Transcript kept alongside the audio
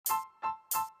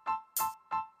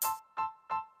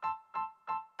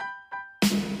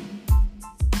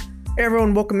Hey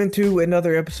everyone, welcome into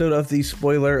another episode of the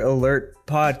Spoiler Alert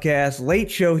podcast.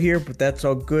 Late show here, but that's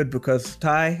all good because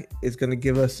Ty is going to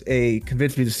give us a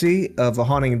Convince Me to See of A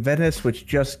Haunting in Venice, which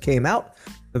just came out.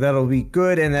 So that'll be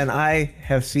good. And then I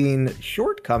have seen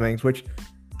Shortcomings, which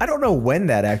I don't know when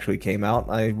that actually came out.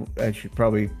 I should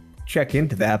probably check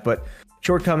into that. But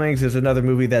Shortcomings is another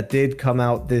movie that did come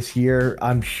out this year.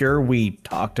 I'm sure we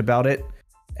talked about it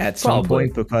at some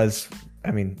point because, I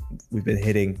mean, we've been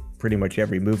hitting pretty much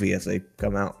every movie as they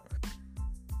come out.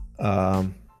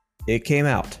 It came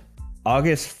out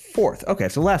August 4th. Okay,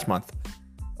 so last month.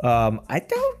 I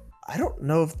don't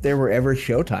know if there were ever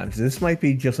showtimes. This might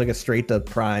be just like a straight to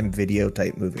Prime Video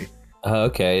type movie.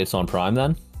 Okay, it's on Prime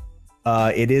then?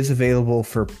 It is available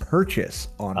for purchase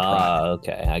on Prime.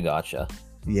 Okay, I gotcha.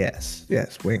 Yes,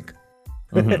 wink.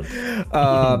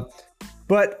 Mm-hmm.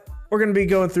 But we're going to be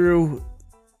going through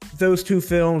those two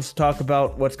films, talk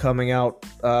about what's coming out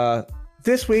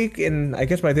this week, and I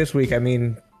guess by this week I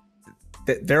mean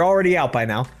they're already out by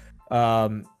now.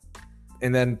 And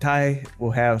then Ty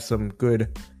will have some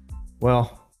good,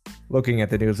 well, looking at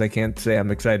the news, I can't say I'm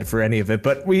excited for any of it,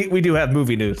 but we do have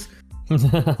movie news.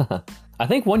 I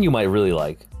think one you might really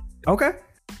like. Okay.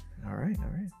 All right.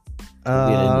 We'll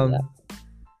get into that.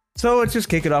 So let's just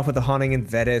kick it off with The Haunting in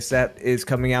Venice. That is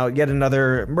coming out, yet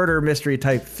another murder mystery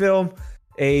type film.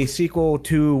 A sequel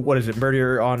to, what is it,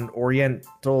 Murder on Orient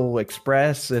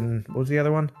Express, and what was the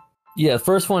other one? Yeah, the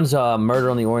first one's Murder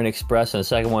on the Orient Express, and the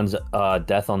second one's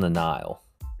Death on the Nile.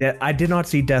 Yeah, I did not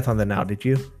see Death on the Nile, did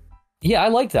you? Yeah, I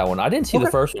liked that one. I didn't see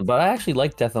the first one, but I actually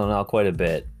liked Death on the Nile quite a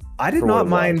bit. I did not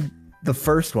mind the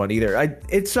first one either.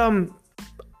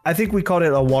 I think we called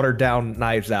it a watered down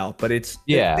Knives Out, but it's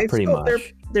pretty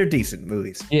much. They're decent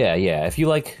movies. Yeah. If you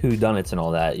like whodunits and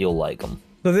all that, you'll like them.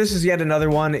 So this is yet another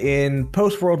one in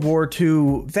post-World War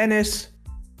II Venice.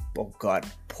 Oh, God.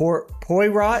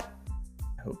 Poirot?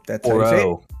 I hope that's how you say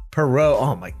it. Poirot.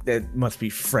 Oh, my. That must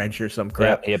be French or some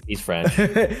crap. Yep, he's French.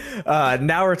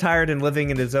 Now retired and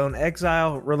living in his own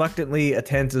exile, reluctantly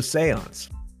attends a seance.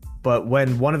 But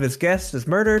when one of his guests is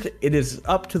murdered, it is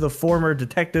up to the former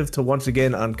detective to once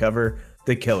again uncover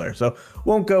the killer. So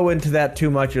won't go into that too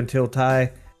much until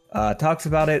Ty talks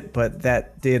about it, but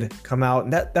that did come out,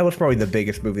 and that was probably the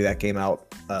biggest movie that came out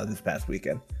this past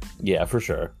weekend. Yeah, for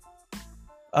sure.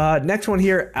 Next one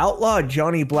here, Outlaw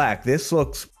Johnny Black. This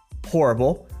looks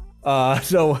horrible.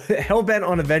 So hell-bent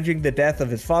on avenging the death of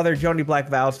his father, Johnny Black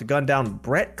vows to gun down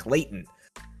Brett Clayton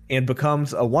and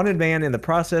becomes a wanted man in the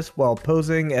process while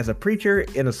posing as a preacher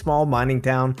in a small mining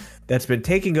town that's been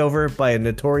taken over by a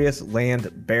notorious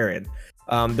land baron.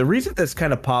 The reason this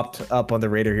kind of popped up on the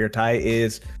radar here, Ty,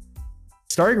 is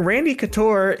starring Randy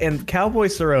Couture and Cowboy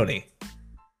Cerrone.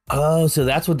 Oh, so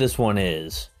that's what this one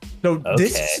is. So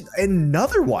This is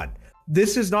another one.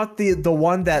 This is not the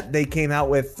one that they came out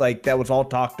with, like, that was all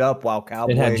talked up while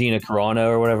Cowboy... It had Gina Carano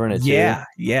or whatever in it, too?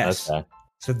 Yes. Okay.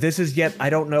 So this is yet... I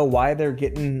don't know why they're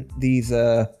getting these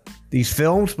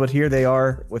films, but here they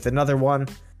are with another one.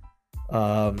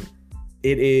 It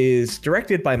is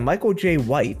directed by Michael J.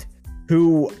 White,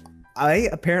 who... I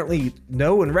apparently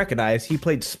know and recognize. He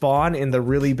played Spawn in the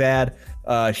really bad,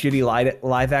 shitty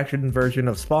live action version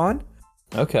of Spawn.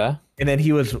 Okay. And then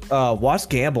he was Ross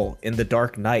Gamble in The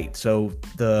Dark Knight. So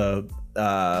the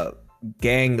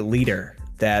gang leader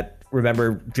that,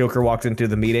 remember, Joker walks into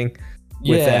the meeting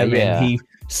with them and he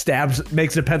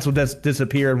makes a pencil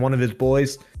disappear in one of his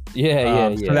boys. So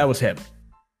that was him.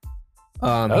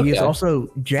 He is also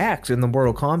Jax in the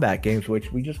Mortal Kombat games, which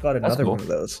we just got another one of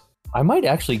those. I might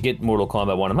actually get Mortal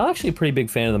Kombat 1. I'm actually a pretty big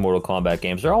fan of the Mortal Kombat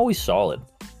games. They're always solid.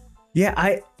 Yeah,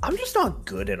 I'm just not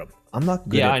good at them. I'm not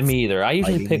good at me either. I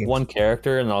usually pick one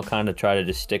character and I'll kind of try to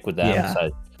just stick with that once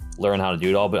I learn how to do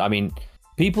it all. But I mean,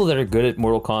 people that are good at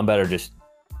Mortal Kombat are just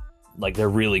like, they're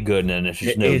really good, and then there's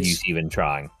just no use even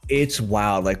trying. It's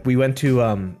wild. Like, we went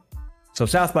to so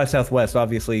South by Southwest,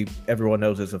 obviously everyone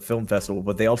knows it's a film festival,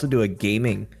 but they also do a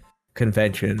gaming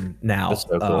convention now. That's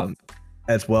so cool.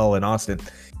 As well in Austin.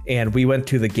 And we went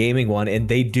to the gaming one, and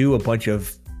they do a bunch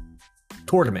of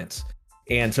tournaments.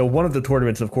 And so one of the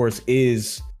tournaments, of course,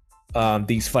 is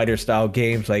these fighter style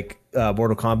games like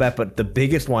Mortal Kombat, but the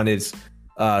biggest one is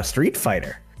Street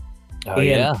Fighter.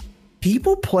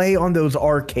 People play on those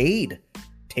arcade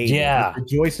tables with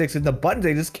the joysticks and the buttons.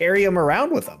 They just carry them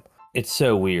around with them. It's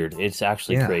so weird. It's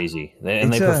actually crazy.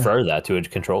 And they prefer that to a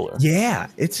controller. Yeah,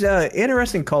 it's an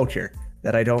interesting culture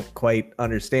that I don't quite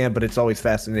understand, but it's always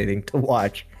fascinating to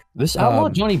watch. This Outlaw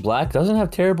Johnny Black doesn't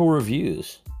have terrible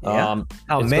reviews. Yeah.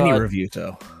 How many reviews,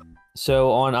 though?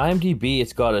 So on IMDb,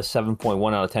 it's got a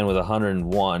 7.1 out of 10 with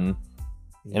 101.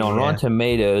 And on Rotten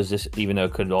Tomatoes, this, even though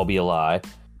it could all be a lie,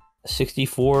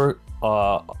 64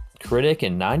 critic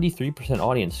and 93%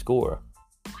 audience score.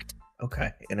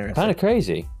 Okay, interesting. Kind of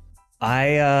crazy.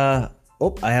 I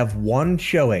have one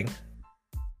showing,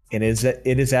 and it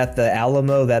is at the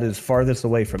Alamo that is farthest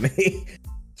away from me.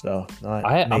 So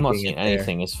I'm not seeing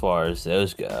anything as far as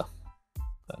those go.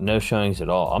 No showings at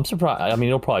all. I'm surprised. I mean,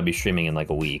 it'll probably be streaming in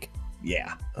like a week.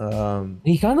 Yeah.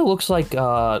 He kind of looks like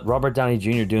Robert Downey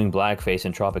Jr. doing blackface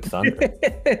in Tropic Thunder.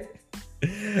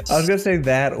 I was gonna say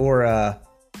that, or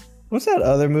what's that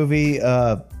other movie?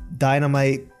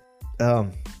 Dynamite.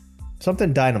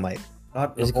 Something Dynamite.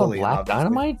 Not Is it called Napoleon, Black obviously.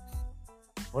 Dynamite?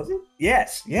 Was it?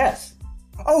 Yes.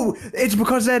 Oh, it's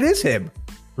because that is him.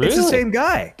 Really? It's the same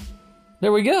guy.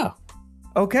 There we go.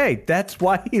 Okay, that's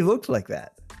why he looks like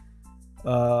that.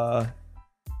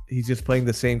 He's just playing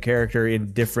the same character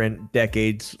in different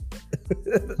decades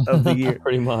of the year.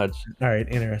 Pretty much. All right,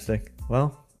 interesting.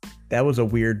 Well, that was a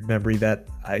weird memory that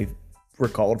I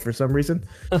recalled for some reason,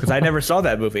 because I never saw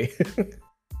that movie.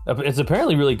 It's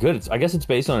apparently really good. I guess it's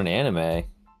based on an anime.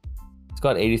 It's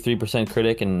got 83%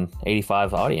 critic and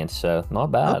 85 audience, so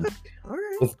not bad. Okay. All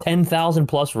right. With 10,000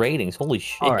 plus ratings. Holy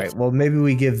shit. All right, well, maybe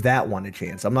we give that one a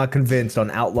chance. I'm not convinced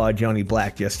on Outlaw Johnny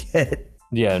Black just yet.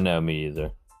 Yeah, no, me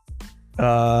either.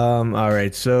 All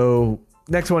right, so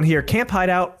next one here. Camp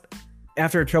hideout.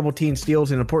 After a troubled teen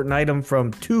steals an important item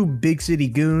from two big city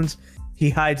goons, he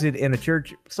hides it in a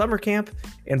church summer camp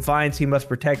and finds he must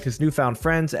protect his newfound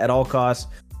friends at all costs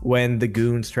when the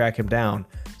goons track him down.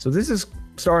 So this is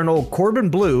starring old Corbin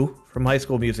Bleu from High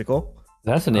School Musical.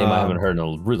 That's a name I haven't heard in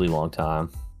a really long time.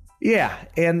 Yeah,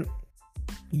 and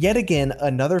yet again,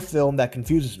 another film that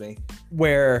confuses me,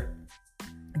 where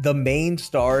the main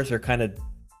stars are kind of,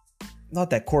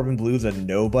 not that Corbin Bleu's a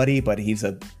nobody, but he's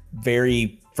a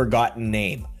very forgotten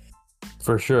name.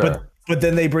 For sure. But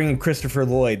then they bring in Christopher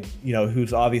Lloyd,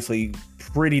 who's obviously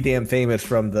pretty damn famous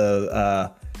from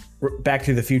the Back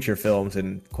to the Future films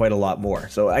and quite a lot more.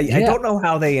 So I don't know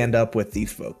how they end up with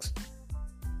these folks.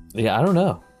 Yeah, I don't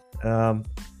know.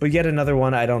 But yet another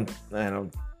one, I don't.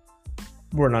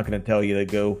 We're not going to tell you to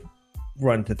go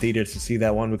run to theaters to see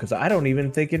that one, because I don't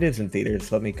even think it is in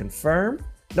theaters. Let me confirm.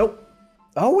 Nope.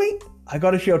 Oh, wait. I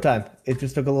got a Showtime. It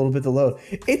just took a little bit to load.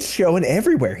 It's showing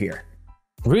everywhere here.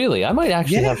 Really? I might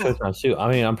actually have Showtime too. I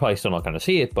mean, I'm probably still not going to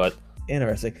see it, but...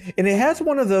 Interesting. And it has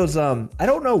one of those, I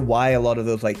don't know why a lot of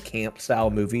those like camp-style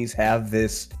movies have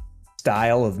this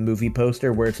style of movie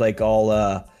poster where it's like all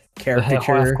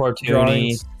caricature cartoony.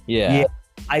 drawings. Yeah.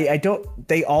 I don't...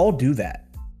 They all do that.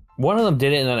 One of them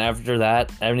did it, and then after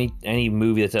that, any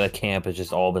movie that's at a camp has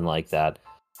just all been like that.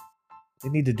 They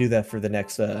need to do that for the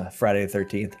next Friday the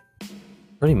 13th.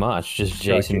 Pretty much. Just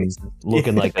Jason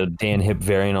looking like a Dan Hip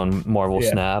variant on Marvel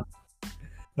Snap.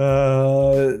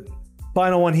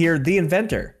 Final one here. The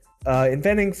Inventor.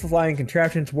 Inventing flying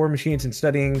contraptions, war machines, and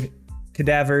studying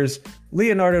cadavers,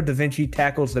 Leonardo da Vinci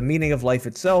tackles the meaning of life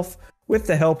itself with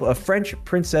the help of French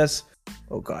princess,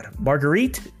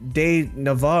 Marguerite de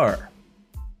Navarre.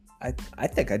 I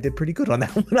think I did pretty good on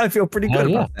that one. I feel pretty good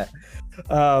about that.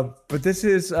 But this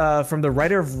is from the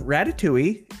writer of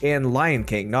Ratatouille and Lion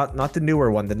King, not the newer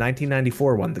one, the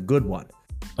 1994 one, the good one.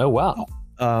 Oh, wow.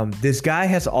 This guy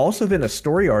has also been a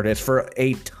story artist for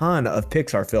a ton of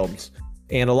Pixar films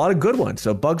and a lot of good ones.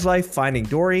 So Bug's Life, Finding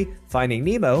Dory, Finding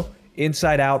Nemo,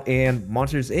 Inside Out, and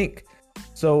Monsters, Inc.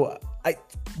 So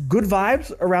good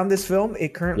vibes around this film.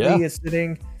 It currently is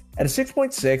sitting at a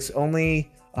 6.6,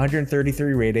 only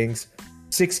 133 ratings,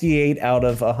 68 out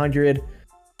of 100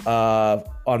 on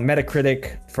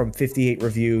Metacritic from 58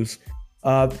 reviews.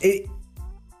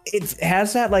 It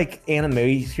has that like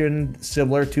animation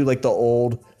similar to like the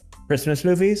old Christmas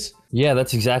movies. Yeah,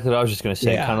 that's exactly what I was just going to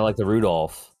say. Kind of like the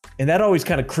Rudolph. And that always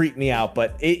kind of creeped me out,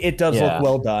 but it does look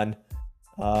well done.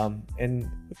 And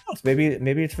maybe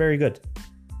it's very good.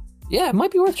 Yeah, it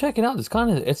might be worth checking out.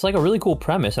 It's like a really cool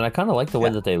premise, and I kind of like the way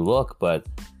that they look, but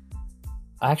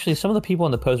actually some of the people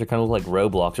in the poster kind of look like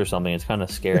Roblox or something. It's kind of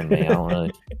scaring me. I don't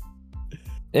really.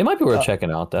 It might be worth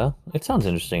checking out, though. It sounds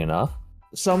interesting enough.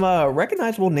 Some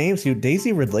recognizable names here.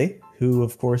 Daisy Ridley, who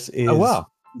of course is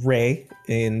Rey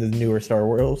in the newer Star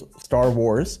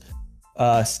Wars.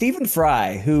 Stephen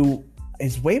Fry, who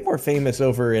is way more famous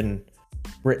over in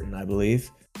Britain, I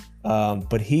believe.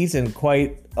 But he's in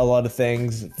quite a lot of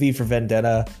things. V for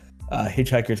Vendetta,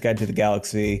 Hitchhiker's Guide to the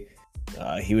Galaxy.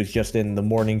 He was just in The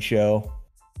Morning Show.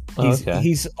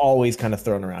 He's always kind of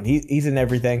thrown around. He's in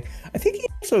everything. I think he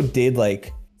also did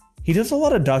he does a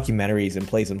lot of documentaries and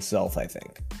plays himself, I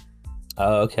think.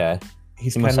 Oh, okay.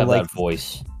 He must have that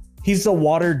voice. He's the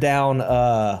watered down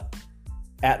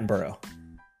Attenborough.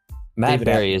 Matt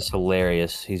Berry is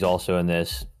hilarious. He's also in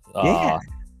this.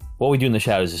 What We Do in the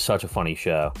Shadows is such a funny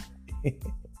show.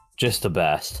 Just the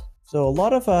best. So a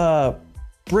lot of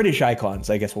British icons,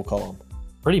 I guess we'll call them.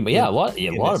 Pretty much, yeah, a lot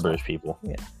of British people.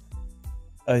 Yeah.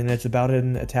 And it's about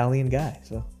an Italian guy,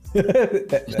 so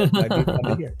that might be fun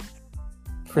to hear.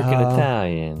 Freaking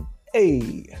Italian.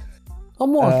 Hey.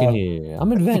 I'm walking here.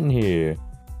 I'm inventing here.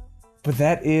 But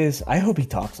that is, I hope he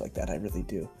talks like that. I really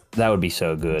do. That would be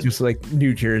so good. Just like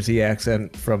New Jersey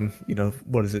accent from,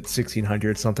 what is it,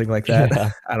 1600, something like that.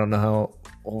 Yeah. I don't know how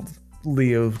old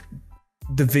Leo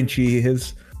da Vinci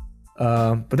is.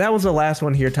 But that was the last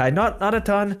one here, Ty. Not a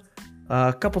ton.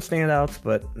 A couple standouts,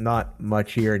 but not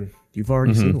much here. And you've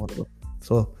already seen one of them.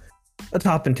 So let's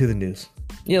hop into the news.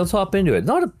 Yeah, let's hop into it.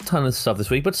 Not a ton of stuff this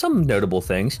week, but some notable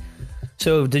things.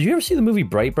 So did you ever see the movie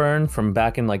Brightburn from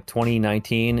back in like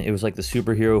 2019? It was like the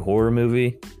superhero horror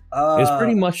movie. It was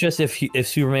pretty much just if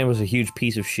Superman was a huge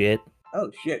piece of shit.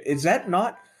 Oh, shit. Is that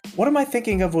not... What am I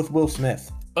thinking of with Will Smith?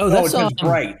 Oh, that's it's just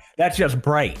Bright. That's just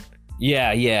Bright.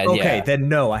 Yeah. Okay, then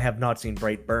no, I have not seen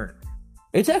Brightburn.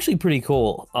 It's actually pretty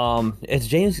cool. It's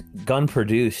James Gunn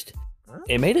produced.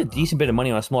 It made a decent bit of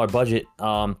money on a smaller budget.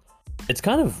 It's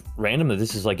kind of random that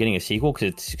this is like getting a sequel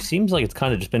because it seems like it's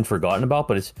kind of just been forgotten about,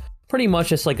 but it's pretty much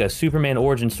just like a Superman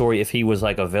origin story if he was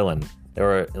like a villain,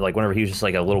 or like whenever he was just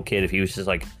like a little kid, if he was just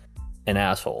like an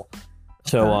asshole.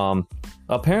 So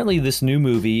apparently this new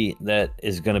movie that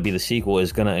is going to be the sequel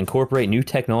is going to incorporate new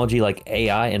technology like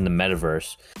AI in the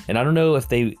metaverse. And I don't know if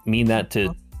they mean that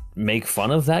to make fun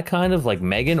of that kind of like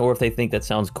Megan, or if they think that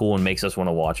sounds cool and makes us want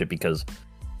to watch it, because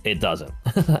it doesn't.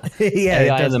 Yeah,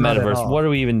 AI in the metaverse. What are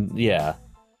we even? Yeah.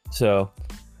 So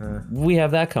we have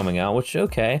that coming out, which,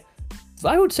 okay.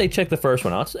 I would say check the first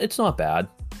one out. It's not bad.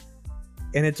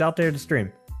 And it's out there to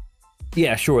stream.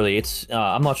 Yeah, surely. It's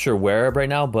I'm not sure where right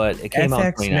now, but it came out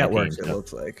in 2019. Networks, it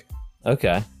looks like.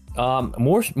 Okay.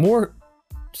 More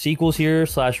sequels here /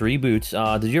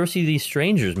 reboots. Did you ever see these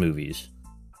Strangers movies?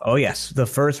 Oh yes, the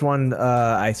first one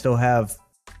I still have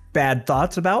bad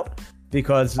thoughts about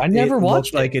because I never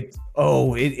watched it. Like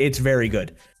it's very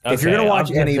good. Okay, if you're gonna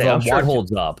watch any of them, I'm sure it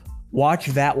holds up. Watch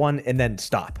that one and then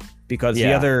stop, because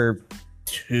the other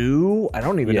two, I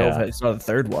don't even know if I saw the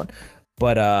third one,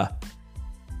 but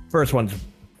first one's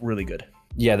really good.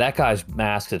 Yeah, that guy's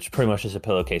mask, it's pretty much just a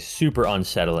pillowcase. Super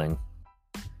unsettling.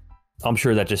 I'm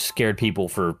sure that just scared people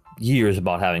for years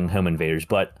about having home invaders.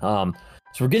 But so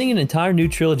we're getting an entire new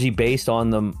trilogy based on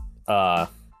the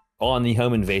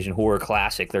home invasion horror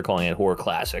classic. They're calling it horror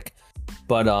classic.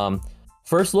 But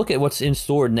first look at what's in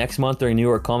store next month during New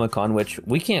York Comic Con, which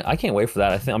I can't wait for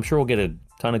that. I'm sure we'll get a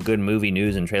ton of good movie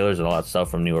news and trailers and all that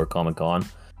stuff from New York Comic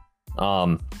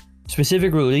Con.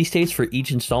 Specific release dates for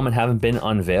each installment haven't been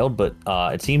unveiled, but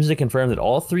it seems to confirm that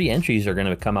all 3 entries are going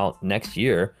to come out next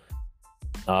year,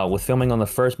 with filming on the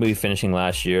first movie finishing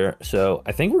last year. So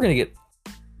I think we're going to get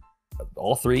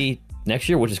all 3 next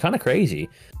year, which is kind of crazy.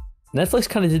 Netflix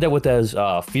kind of did that with those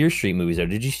Fear Street movies, though.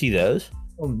 Did you see those?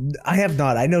 I have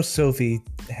not. I know Sophie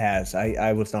has.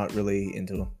 I was not really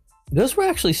into them. Those were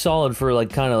actually solid for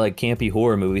like kind of like campy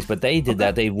horror movies, but they did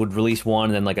that. They would release one,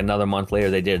 and then like another month later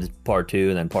they did part 2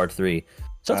 and then part 3.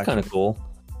 So that's kind of cool.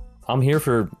 I'm here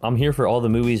for all the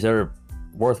movies that are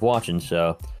worth watching.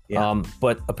 So,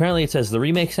 but apparently it says the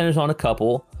remake centers on a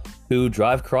couple who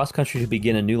drive cross country to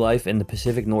begin a new life in the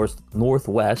Pacific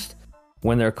Northwest.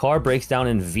 When their car breaks down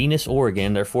in Venice,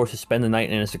 Oregon, they're forced to spend the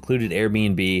night in a secluded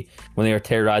Airbnb when they are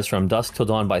terrorized from dusk till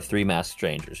dawn by 3 masked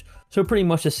strangers. So pretty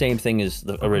much the same thing as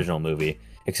the original movie,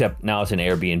 except now it's an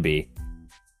Airbnb.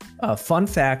 Fun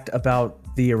fact about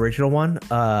the original one.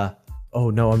 Oh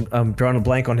no, I'm drawing a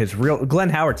blank on his real Glenn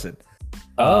Howardson.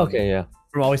 Oh, okay, yeah.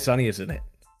 From Always Sunny is in it.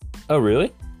 Oh,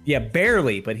 really? Yeah,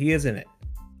 barely, but he is in it.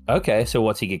 Okay, so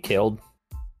what's he get killed?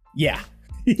 Yeah.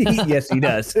 Yes, he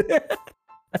does.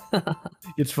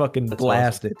 It's fucking That's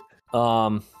blasted.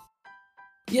 Awesome.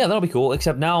 Yeah, that'll be cool.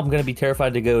 Except now I'm gonna be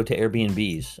terrified to go to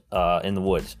Airbnbs in the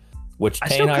woods, which I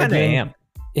still kind of am.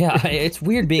 Yeah, it's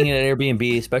weird being in an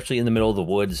Airbnb, especially in the middle of the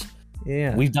woods.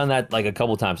 Yeah, we've done that like a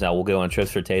couple times now. We'll go on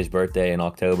trips for Tay's birthday in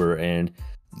October, and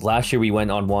last year we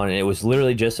went on one, and it was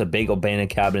literally just a big abandoned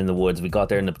cabin in the woods. We got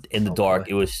there in the dark.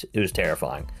 Boy. It was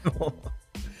terrifying.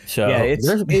 So yeah, it's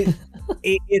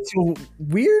a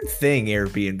weird thing,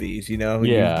 Airbnbs, you know?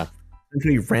 Yeah. You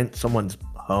usually rent someone's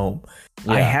home.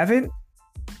 Yeah. I haven't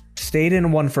stayed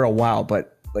in one for a while,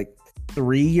 but like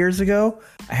 3 years ago,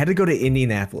 I had to go to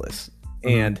Indianapolis,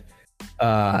 and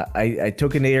I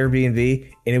took an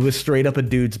Airbnb, and it was straight up a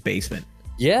dude's basement.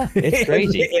 Yeah, it's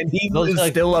crazy. and he was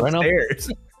like, still upstairs.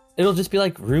 It'll just be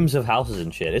like rooms of houses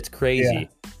and shit. It's crazy.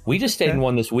 Yeah. We just stayed in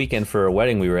one this weekend for a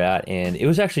wedding we were at, and it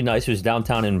was actually nice. It was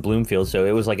downtown in Bloomfield, so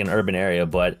it was like an urban area,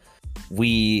 but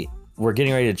we were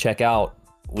getting ready to check out.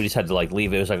 We just had to like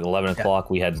leave. It was like 11 o'clock.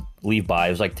 We had to leave by.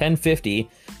 It was like 10:50.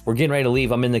 We're getting ready to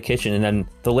leave. I'm in the kitchen, and then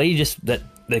the lady that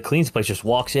cleans the place just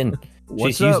walks in.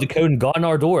 She's used the code and got in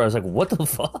our door. I was like, what the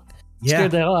fuck? Yeah.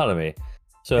 Scared the hell out of me.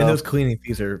 So, and those cleaning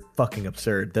fees are fucking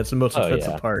absurd. That's the most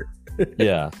expensive part.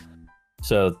 Yeah.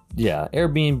 So yeah,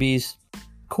 Airbnb's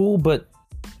cool, but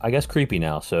I guess creepy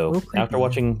now. So after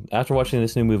watching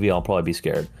this new movie, I'll probably be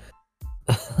scared.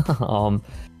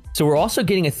 So we're also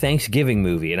getting a Thanksgiving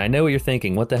movie, and I know what you're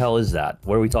thinking. What the hell is that?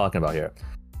 What are we talking about here?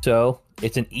 So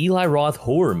it's an Eli Roth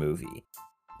horror movie.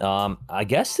 I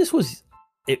guess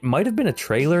it might have been a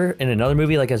trailer in another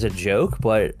movie, like as a joke,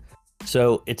 but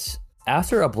so it's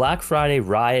after a Black Friday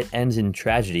riot ends in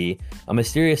tragedy, a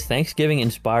mysterious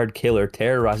Thanksgiving-inspired killer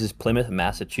terrorizes Plymouth,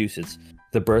 Massachusetts,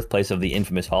 the birthplace of the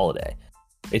infamous holiday.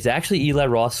 It's actually Eli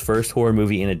Roth's first horror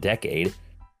movie in a decade,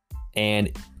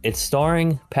 and it's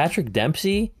starring Patrick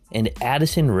Dempsey and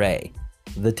Addison Rae,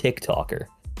 the TikToker.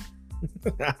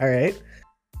 All right.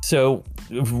 So,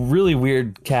 really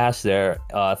weird cast there.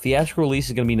 Theatrical release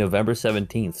is going to be November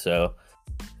 17th, so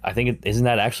I think isn't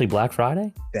that actually Black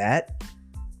Friday? That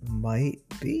might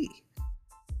be.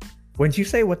 When did you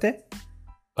say what day?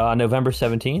 November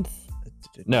 17th?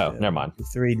 No, never mind.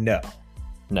 3, no.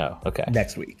 No, okay.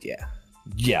 Next week, yeah.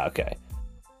 Yeah, okay.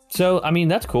 So, I mean,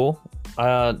 that's cool.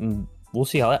 We'll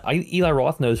see how Eli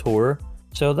Roth knows horror,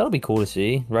 so that'll be cool to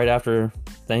see. Right after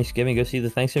Thanksgiving, go see the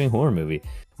Thanksgiving horror movie.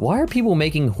 Why are people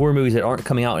making horror movies that aren't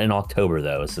coming out in October,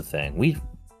 though, is the thing.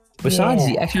 Besides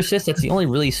The Exorcist, that's the only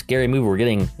really scary movie we're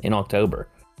getting in October.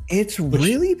 It's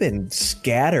really been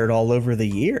scattered all over the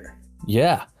year.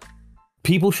 Yeah.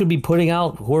 People should be putting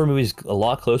out horror movies a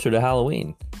lot closer to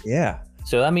Halloween. Yeah.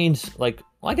 So that means, like,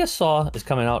 I guess Saw is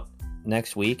coming out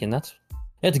next week, and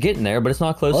it's getting there, but it's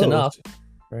not close enough.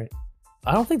 Right.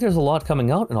 I don't think there's a lot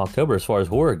coming out in October as far as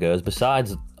horror goes,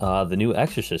 besides the new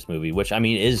Exorcist movie, which, I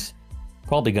mean, is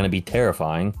probably going to be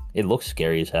terrifying. It looks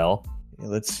scary as hell. Yeah,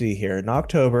 let's see here. In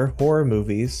October, horror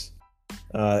movies.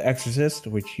 Exorcist,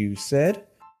 which you said.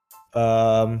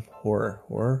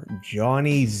 Horror.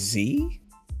 Johnny Z?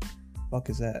 Fuck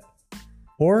is that?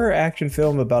 Horror action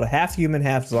film about a half human,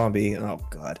 half zombie. Oh,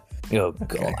 God. Oh,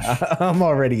 gosh. I'm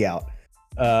already out.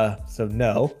 So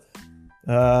no.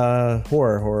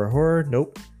 Horror.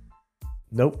 Nope.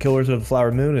 Killers of the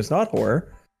Flower Moon is not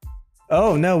horror.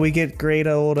 Oh, no, we get great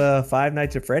old Five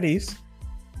Nights at Freddy's.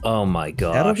 Oh, my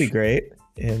gosh. That'll be great.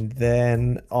 And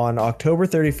then on October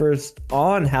 31st,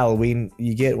 on Halloween,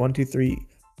 you get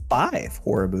 5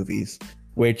 horror movies,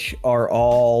 which are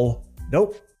all...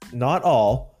 Nope, not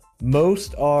all.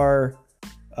 Most are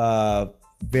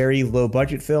very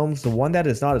low-budget films. The one that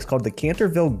is not is called The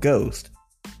Canterville Ghost,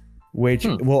 which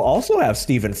will also have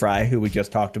Stephen Fry, who we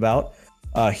just talked about,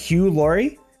 Hugh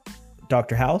Laurie,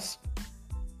 Dr. House,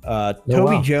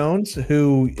 Toby Jones,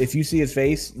 who, if you see his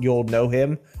face, you'll know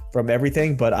him from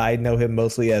everything, but I know him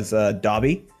mostly as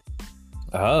Dobby.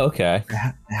 Oh, okay.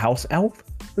 House Elf.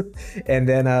 And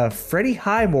then Freddie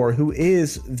Highmore, who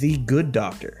is the Good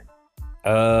Doctor.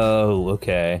 Oh,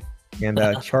 okay. And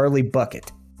Charlie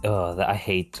Bucket. Oh, I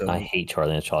hate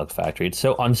Charlie and the Chocolate Factory. It's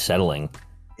so unsettling.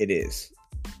 It is.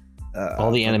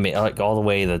 All the anime, like all the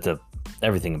way that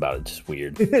everything about it's just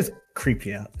weird. It is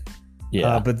creepy out.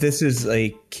 Yeah. But this is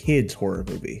a kids horror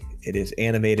movie. It is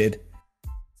animated.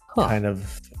 Kind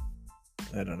of,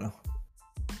 I don't know.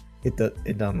 It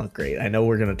doesn't look great. I know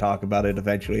we're going to talk about it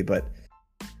eventually, but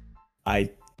I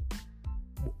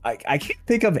can't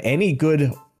think of any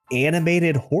good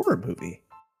animated horror movie.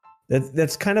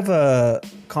 That's kind of a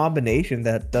combination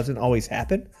that doesn't always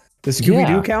happen. Does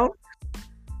Scooby-Doo count?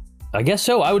 I guess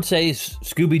so. I would say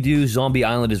Scooby-Doo Zombie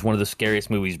Island is one of the scariest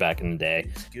movies back in the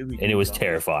day, and it was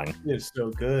terrifying. It's so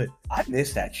good. I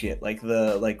miss that shit. Like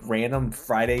the random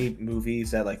Friday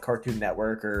movies that like Cartoon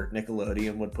Network or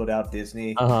Nickelodeon would put out.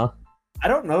 Disney. I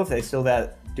don't know if they still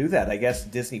do that. I guess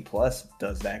Disney Plus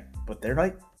does that, but they're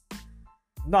like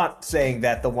not saying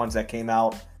that the ones that came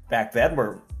out back then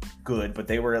were good, but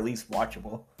they were at least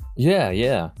watchable. Yeah.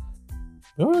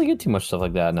 We don't really get too much stuff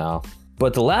like that now.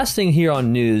 But the last thing here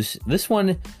on news, this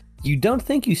one, you don't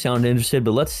think you sound interested,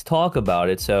 but let's talk about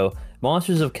it. So,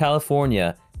 Monsters of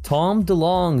California, Tom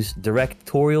DeLonge's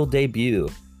directorial debut.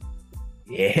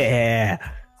 Yeah.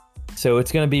 So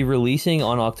it's going to be releasing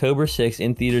on October 6th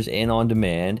in theaters and on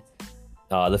demand.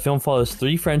 The film follows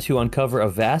 3 friends who uncover a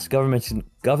vast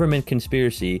government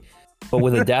conspiracy, but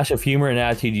with a dash of humor and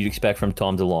attitude you'd expect from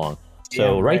Tom DeLonge.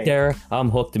 So right there, I'm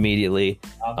hooked immediately.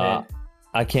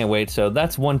 I can't wait. So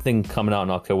that's one thing coming out in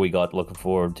October we got looking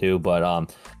forward to.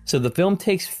 But so the film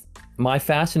takes My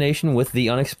fascination with the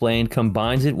unexplained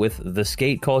combines it with the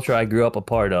skate culture I grew up a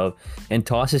part of and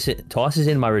tosses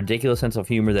in my ridiculous sense of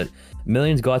humor that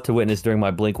millions got to witness during my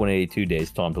Blink-182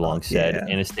 days, Tom DeLonge said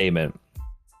in a statement.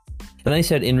 And then he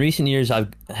said, in recent years,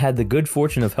 I've had the good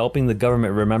fortune of helping the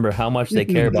government remember how much they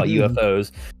care about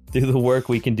UFOs through the work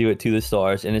we can do at To the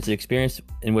Stars, and it's an experience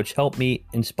in which helped me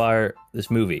inspire this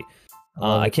movie.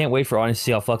 I can't wait for audience to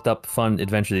see how fucked up, fun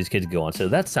adventure these kids go on. So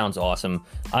that sounds awesome.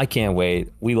 I can't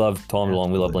wait. We love Tom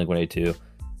DeLonge. We love Blink-182.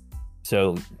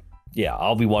 So, yeah,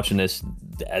 I'll be watching this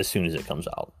as soon as it comes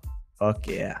out. Fuck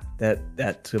yeah.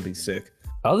 That's going to be sick.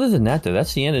 Other than that, though,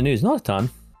 that's the end of news. Not a ton.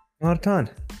 Not a ton.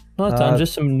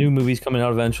 Just some new movies coming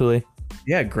out eventually.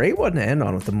 Yeah, great one to end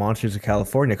on with the Monsters of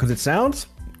California. Because it sounds,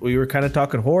 we were kind of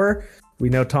talking horror. We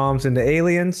know Tom's into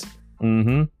aliens.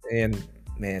 Mm-hmm. And,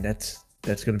 man, that's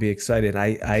going to be exciting.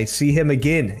 I see him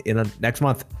again next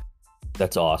month.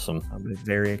 That's awesome. I'm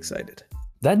very excited.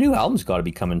 That new album's got to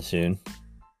be coming soon.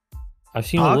 I've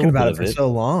seen talking about it for so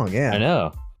long. Yeah, I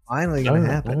know. Finally going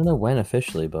to happen. I don't know when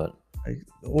officially, but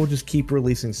we'll just keep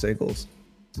releasing singles.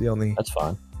 It's the only. That's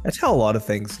fine. That's how a lot of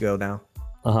things go now.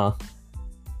 Uh-huh.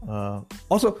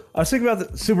 Also, I was thinking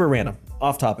about super random,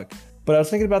 off topic, but I was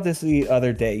thinking about this the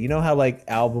other day. You know how like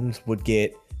albums would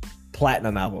get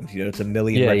platinum albums, it's 1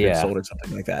 million records sold or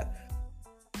something like that.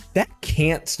 That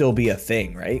can't still be a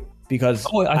thing, right? Because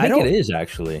I think it is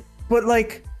actually. But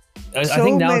like, I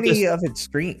think now many of it's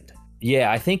streamed. Yeah,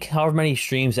 I think however many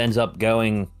streams ends up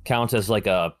going counts as like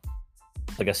a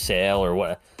sale or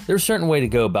what. There's a certain way to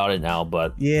go about it now,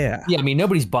 but yeah. I mean,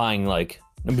 nobody's buying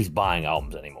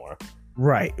albums anymore.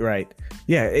 Right.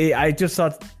 Yeah, I just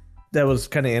thought that was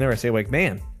kind of interesting. Like,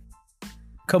 man.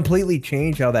 Completely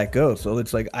change how that goes. So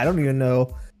it's like, I don't even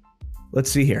know. Let's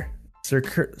see here.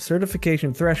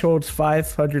 Certification thresholds,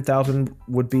 500,000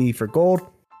 would be for gold,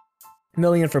 1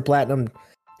 million for platinum,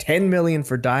 10 million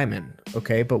for diamond.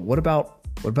 Okay, but what about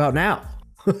now?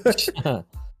 Since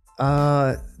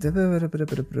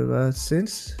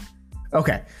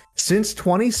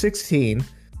 2016,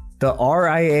 the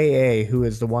RIAA, who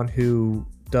is the one who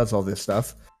does all this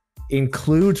stuff,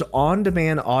 includes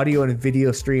on-demand audio and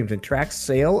video streams and tracks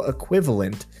sale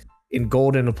equivalent in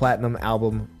gold and platinum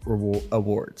album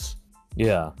awards.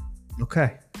 Yeah.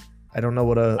 Okay. I don't know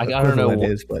what equivalent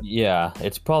is, but yeah,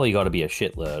 it's probably got to be a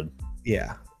shitload.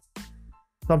 Yeah.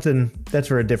 Something that's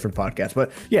for a different podcast,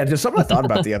 but yeah, just something I thought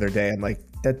about the other day. I'm like,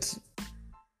 that's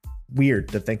weird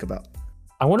to think about.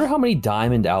 I wonder how many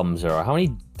diamond albums there are. How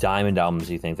many diamond albums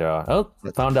do you think there are? Oh,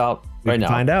 found out right now.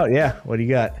 Find out. Yeah. What do you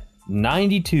got?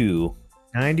 92.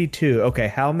 Okay,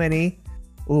 how many?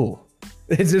 Ooh,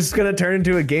 is this gonna turn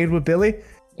into a game with Billy?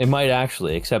 It might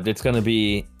actually, except it's gonna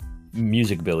be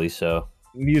Music Billy. So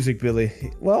Music Billy.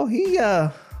 Well, he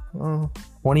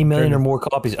 20 million or more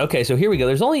copies. Okay, so here we go.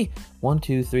 There's only 1,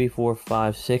 2, 3, 4,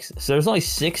 5, 6. So there's only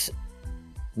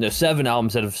 7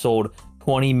 albums that have sold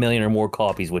 20 million or more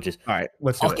copies, which is all right.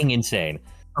 Let's fucking insane.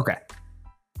 Okay,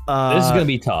 this is gonna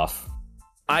be tough.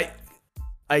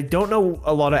 I don't know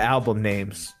a lot of album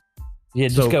names. Yeah,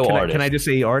 just go artist. Can I just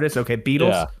say artist? Okay, Beatles?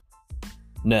 Yeah.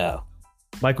 No.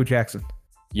 Michael Jackson.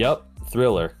 Yep.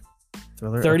 Thriller.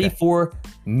 34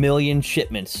 million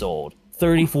shipments sold.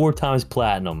 34 times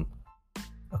platinum.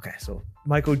 Okay, so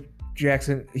Michael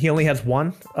Jackson, he only has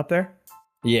one up there?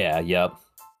 Yeah, yep.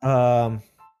 Man,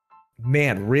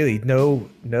 really? No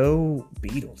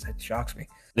Beatles. That shocks me.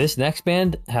 This next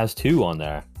band has 2 on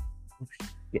there. Oh,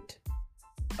 shit.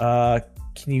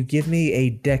 Can you give me a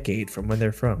decade from when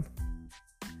they're from?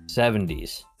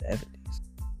 70s.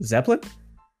 Zeppelin?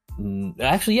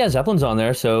 Actually, yeah, Zeppelin's on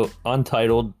there. So,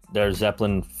 Untitled, their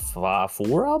Zeppelin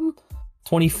 4 album?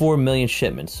 24 million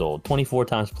shipments sold. 24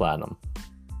 times platinum.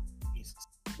 Jesus.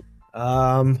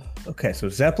 Okay, so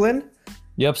Zeppelin?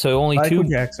 Yep, so only Michael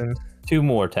Jackson. 2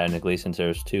 more, technically, since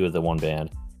there's 2 of the one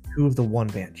band. 2 of the one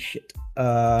band. Shit.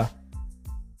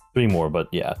 3 more, but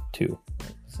yeah, 2.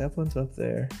 Zeppelin's up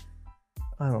there.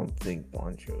 I don't think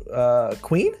Bon Jovi.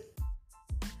 Queen?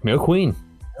 No Queen.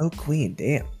 No Queen,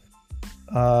 damn.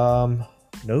 No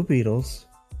Beatles.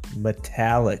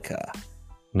 Metallica.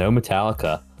 No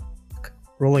Metallica.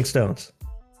 Rolling Stones.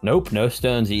 Nope, no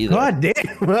Stones either. God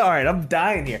damn. All right, I'm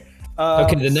dying here.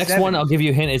 Okay, the next one, I'll give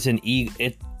you a hint. It's an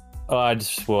I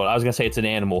was gonna say it's an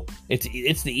animal. It's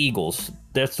the Eagles.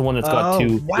 That's the one that's got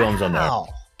 2 films on there.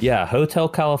 Yeah, Hotel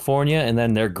California, and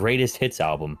then their greatest hits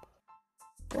album.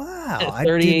 Wow,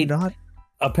 38. I did not.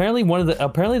 Apparently,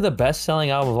 the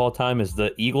best-selling album of all time is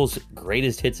the Eagles'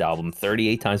 greatest hits album,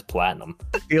 38 times platinum.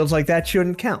 Feels like that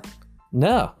shouldn't count.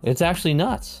 No, it's actually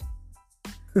nuts.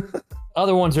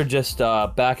 Other ones are just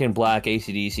Back in Black,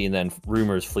 AC/DC, and then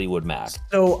Rumors, Fleetwood Mac.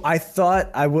 So I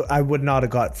thought I would not have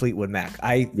got Fleetwood Mac.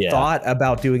 I thought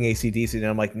about doing AC/DC, and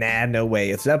I'm like, nah, no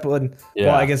way. It's Zeppelin. Yeah.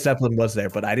 Well, I guess Zeppelin was there,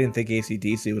 but I didn't think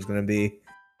AC/DC was going to be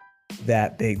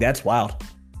that big. That's wild.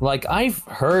 Like, I've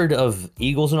heard of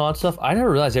Eagles and all that stuff. I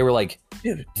never realized they were like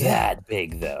that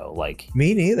big, though. Like,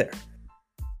 me neither.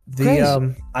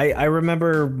 I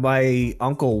remember my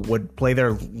uncle would play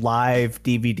their live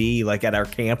DVD like at our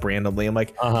camp randomly. I'm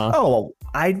like, oh,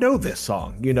 I know this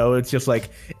song. You know, it's just like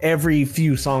every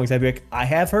few songs I'd be like, I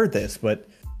have heard this, but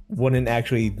wouldn't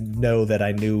actually know that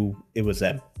I knew it was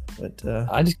them. But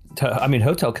I mean,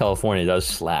 Hotel California does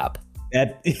slap.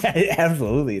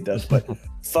 Absolutely it does. But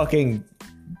fucking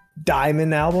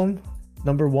Diamond album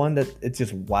 #1, that it's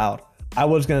just wild. I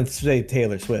was gonna say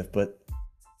Taylor Swift, but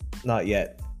not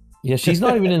yet. Yeah, she's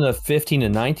not even in the 15 to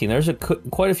 19. There's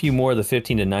quite a few more of the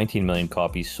 15 to 19 million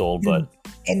copies sold, but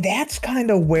and that's kind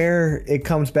of where it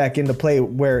comes back into play.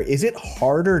 Where is it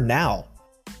harder now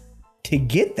to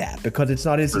get that because it's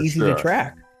not as easy to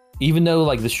track? Even though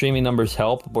like the streaming numbers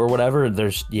help or whatever,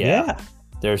 there's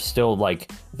still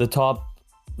like the top.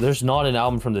 There's not an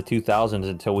album from the 2000s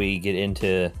until we get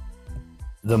into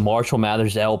the Marshall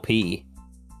Mathers LP,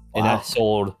 and that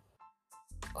sold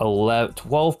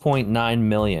 12.9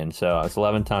 million, so it's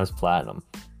 11 times platinum.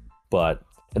 And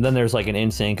then there's like an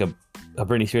NSYNC, a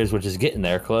Britney Spears, which is getting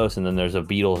there close, and then there's a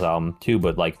Beatles album too.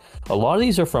 But like a lot of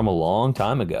these are from a long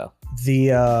time ago.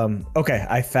 Okay,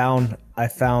 I found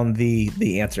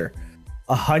the answer.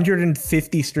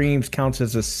 150 streams counts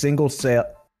as a single sale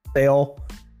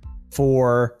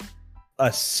for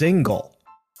a single.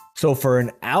 So for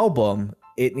an album,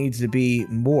 it needs to be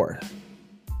more.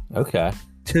 Okay.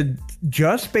 To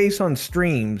just based on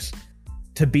streams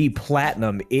to be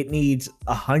platinum, it needs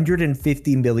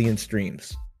 150 million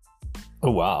streams.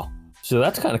 Oh wow. So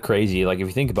that's kind of crazy. Like if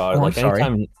you think about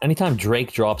it, anytime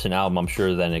Drake drops an album, I'm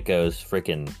sure then it goes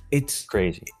freaking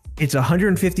crazy. It's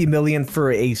 150 million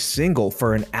for a single.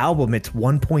 For an album, it's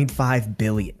 1.5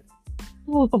 billion.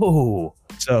 Whoa.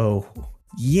 So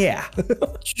yeah.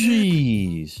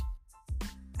 Jeez.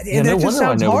 And that just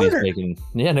sounds harder.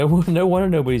 No wonder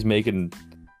nobody's making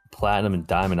platinum and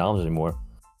diamond albums anymore.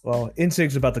 Well,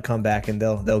 NSYNC's about to come back, and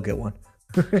they'll get one.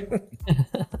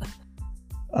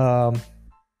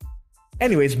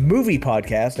 Anyways, movie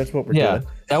podcast. That's what we're doing.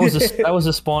 that was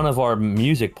a spawn of our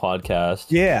music podcast.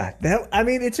 Yeah,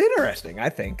 it's interesting. I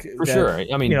think for sure.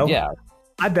 I mean,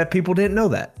 I bet people didn't know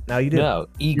that. Now you do. No,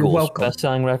 Eagles,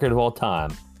 best-selling record of all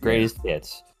time, greatest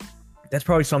hits. That's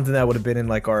probably something that would have been in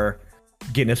like our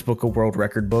Guinness Book of World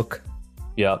Record book.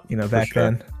 Yep. Back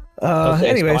then.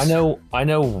 Anyways, so I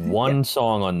know one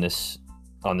song on this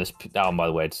album, by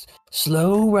the way. It's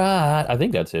Slow Ride. I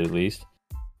think that's it, at least.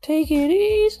 Take it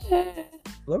easy.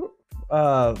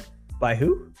 By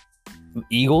who?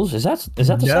 Eagles? Is that the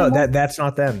song? No, that's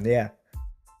not them. Yeah.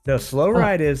 No, Slow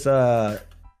Ride is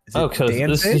because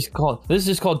this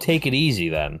is called Take It Easy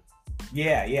then.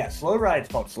 Yeah. Slow Ride's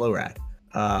called Slow Ride.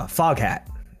 Foghat.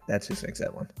 That's who sings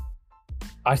that one.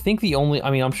 I think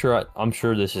I'm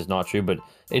sure this is not true, but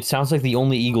it sounds like the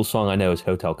only Eagles song I know is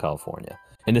Hotel California.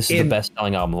 And this is the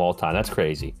best-selling album of all time. That's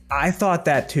crazy. I thought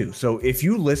that too. So if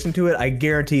you listen to it, I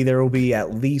guarantee there will be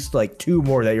at least like 2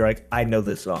 more that you're like, I know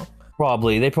this song.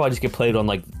 Probably. They probably just get played on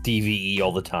like DVE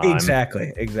all the time.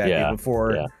 Exactly. Yeah,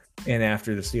 before and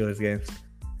after the Steelers games.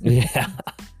 Yeah.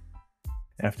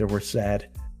 After we're sad.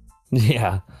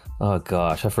 Yeah. Oh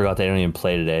gosh, I forgot they don't even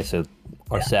play today, so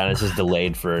our sadness is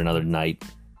delayed for another night.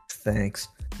 Thanks.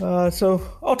 So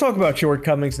I'll talk about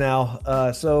Shortcomings now.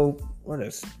 So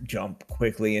let's jump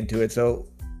quickly into it. So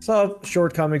saw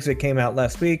Shortcomings that came out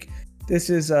last week. This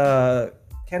is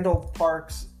Kendall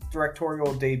Park's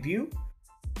directorial debut.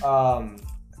 I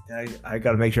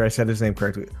got to make sure I said his name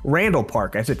correctly. Randall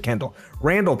Park. I said Kendall.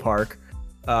 Randall Park.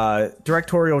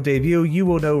 Directorial debut. You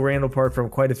will know Randall Park from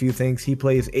quite a few things. He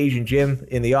plays Asian Jim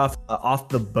in the Off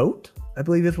the Boat, I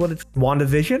believe is what it's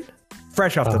WandaVision.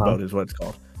 Fresh Off the Boat is what it's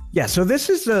called. Yeah, so this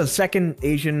is the second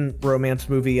Asian romance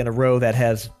movie in a row that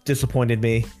has disappointed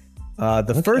me.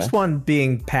 The first one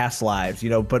being Past Lives,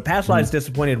 but Past Lives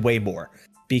disappointed way more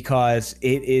because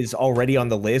it is already on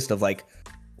the list of like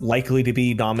likely to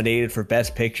be nominated for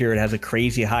Best Picture. It has a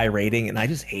crazy high rating, and I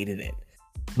just hated it.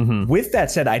 With that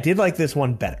said, I did like this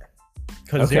one better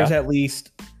because there's at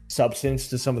least substance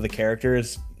to some of the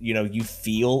characters. You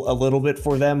feel a little bit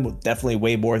for them, definitely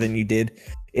way more than you did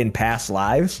in Past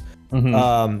Lives.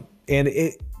 And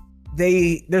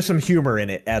there's some humor in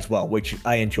it as well, which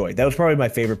I enjoyed. That was probably my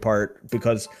favorite part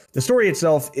because the story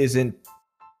itself isn't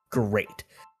great.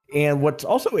 And what's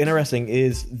also interesting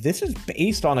is this is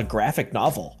based on a graphic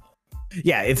novel.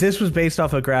 Yeah, if this was based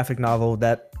off a graphic novel,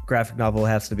 that graphic novel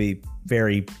has to be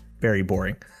very, very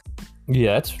boring.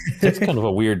 Yeah, that's kind of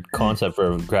a weird concept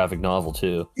for a graphic novel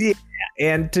too. Yeah,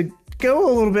 and to go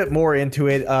a little bit more into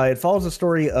it, it follows the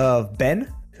story of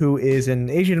Ben, who is an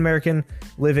Asian American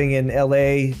living in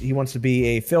LA. He wants to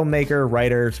be a filmmaker,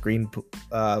 writer,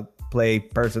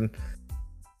 screenplay person,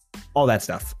 all that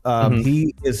stuff.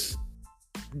 He is.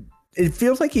 It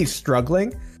feels like he's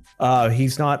struggling.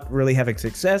 He's not really having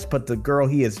success, but the girl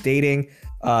he is dating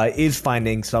is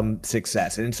finding some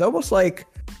success, and it's almost like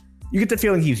you get the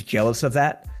feeling he's jealous of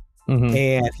that,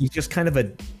 and he's just kind of a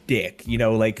dick. You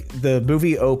know, like the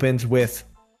movie opens with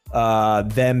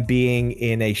them being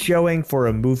in a showing for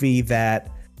a movie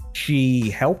that she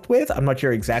helped with. I'm not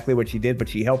sure exactly what she did, but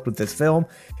she helped with this film,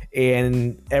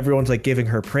 and everyone's like giving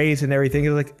her praise and everything.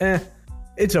 It's like,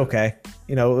 it's okay.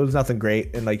 You know, it was nothing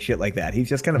great and like shit like that. He's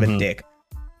just kind of a dick.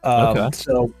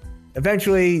 So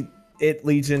eventually it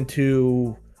leads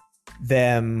into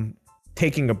them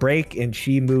taking a break, and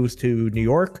she moves to New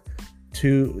York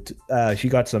she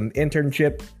got some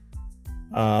internship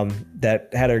that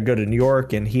had her go to New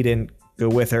York, and he didn't go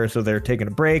with her, so they're taking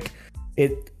a break.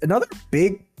 Another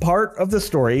big part of the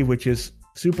story, which is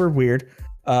super weird,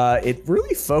 it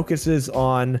really focuses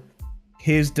on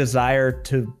his desire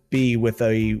to be with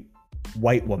a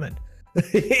white woman.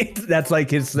 That's like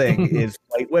his thing is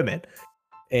white women.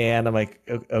 And I'm like,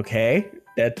 okay,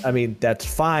 that's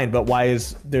fine, but why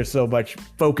is there so much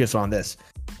focus on this?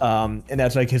 And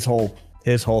that's like his whole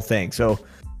thing. So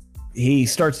he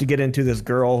starts to get into this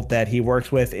girl that he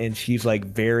works with, and she's like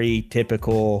very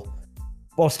stereotypical,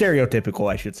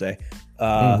 I should say,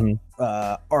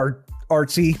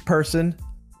 artsy person.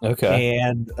 Okay.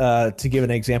 And to give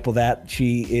an example of that,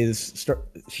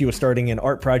 she was starting an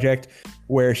art project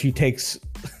where she takes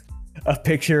a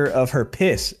picture of her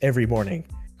piss every morning,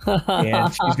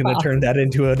 and she's going to turn that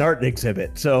into an art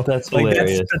exhibit. So that's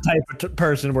hilarious. That's the type of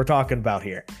person we're talking about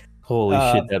here. Holy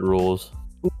shit, that rules.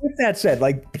 With that said,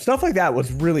 like stuff like that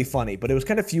was really funny, but it was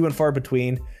kind of few and far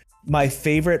between. My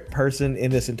favorite person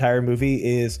in this entire movie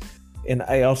is, and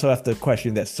I also have to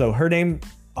question this. So her name,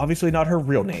 obviously not her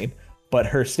real name, but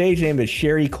her stage name is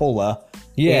Sherry Cola.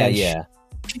 Yeah.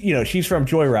 She's from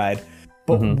Joyride.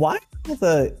 But why are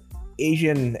the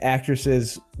Asian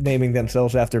actresses naming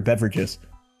themselves after beverages?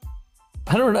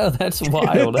 I don't know. That's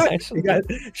wild, actually. You got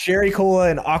Sherry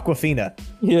Cola and Aquafina.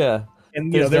 Yeah.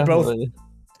 And, they're both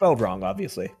spelled wrong,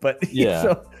 obviously. But, yeah.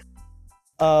 So,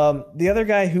 the other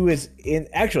guy who is in,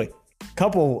 actually, a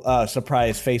couple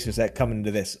surprise faces that come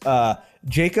into this.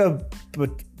 Jacob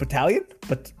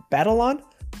Batalon?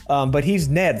 But he's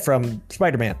Ned from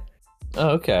Spider-Man.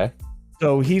 Oh, okay.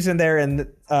 So he's in there, and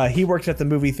he works at the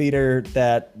movie theater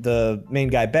that the main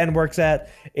guy Ben works at,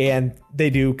 and they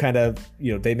do kind of,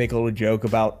 they make a little joke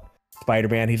about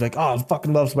Spider-Man. He's like, "Oh, I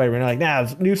fucking love Spider-Man." I'm like, "Nah,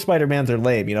 new Spider-Mans are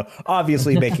lame,"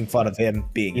 obviously making fun of him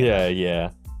being.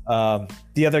 Yeah.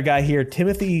 The other guy here,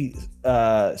 Timothy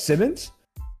Simmons,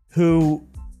 who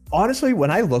honestly,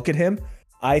 when I look at him,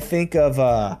 I think of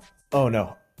oh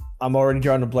no, I'm already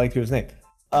drawing a blank to his name.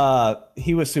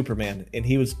 He was Superman, and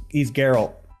he's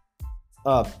Geralt.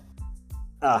 The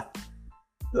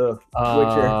Witcher.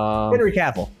 Henry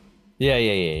Cavill.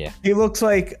 Yeah. He looks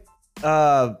like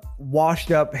washed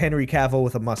up Henry Cavill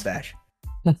with a mustache.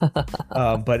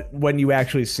 But when you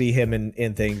actually see him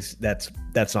in things, that's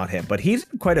not him. But he's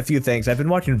in quite a few things. I've been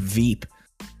watching Veep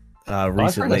recently.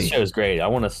 I've heard that show's great. I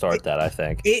want to start that, I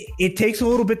think. It takes a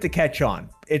little bit to catch on.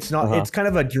 It's not. It's kind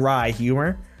of a dry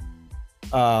humor.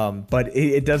 But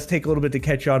it does take a little bit to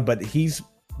catch on, but he's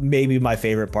maybe my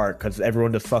favorite part because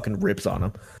everyone just fucking rips on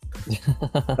him.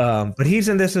 But he's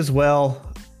in this as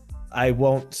well. I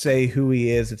won't say who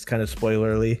he is. It's kind of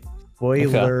spoiler-y.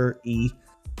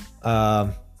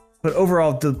 But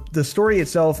overall, the story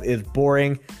itself is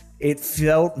boring. It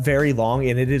felt very long,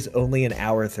 and it is only an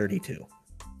hour 32.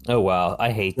 Oh, wow.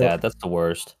 I hate that. That's the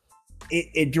worst.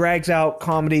 It drags out.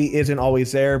 Comedy isn't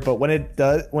always there, but when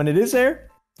it is there,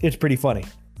 it's pretty funny.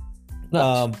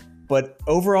 Nice. But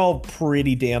overall,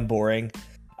 pretty damn boring.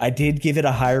 I did give it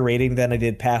a higher rating than I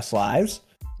did Past Lives,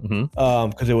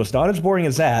 because it was not as boring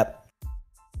as that.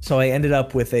 So I ended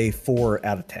up with a 4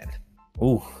 out of 10.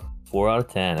 Ooh, 4 out of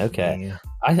 10. Okay. Yeah.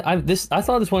 I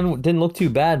thought this one didn't look too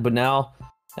bad, but now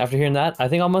after hearing that, I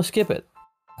think I'm gonna skip it.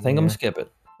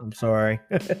 I'm sorry.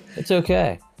 It's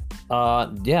okay.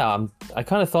 I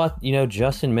kind of thought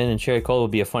Justin Min and Sherry Cole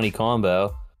would be a funny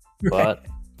combo, but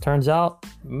turns out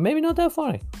maybe not that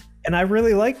funny. And I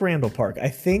really like Randall Park. I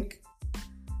think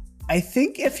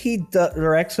if he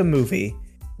directs a movie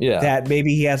that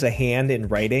maybe he has a hand in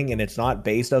writing and it's not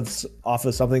based off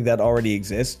of something that already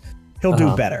exists, he'll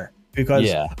do better. because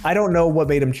I don't know what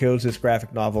made him choose this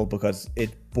graphic novel because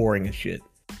it's boring as shit.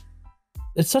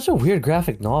 It's such a weird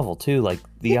graphic novel too. Like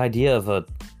the idea of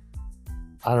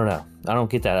I don't know. I don't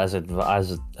get that as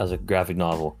a graphic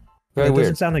novel. Very weird.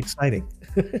 Doesn't sound exciting.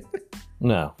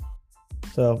 No.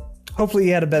 So hopefully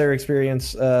you had a better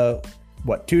experience. 2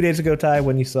 days ago, Ty,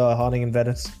 when you saw Haunting in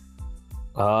Venice?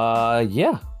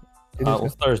 Yeah.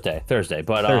 Thursday.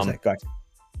 But Thursday. Gotcha.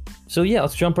 So yeah,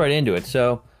 let's jump right into it.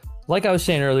 So, like I was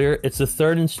saying earlier, it's the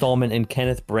third installment in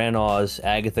Kenneth Branagh's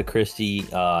Agatha Christie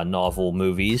novel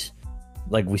movies.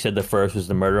 Like we said, the first was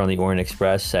The Murder on the Orient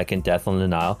Express, second, Death on the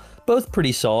Nile. Both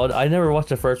pretty solid. I never watched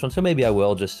the first one, so maybe I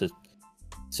will,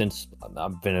 since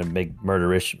I've been a big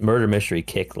murder mystery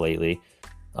kick lately.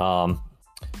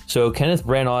 So Kenneth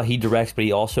Branagh, he directs, but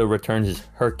he also returns as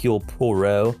Hercule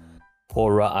Poirot.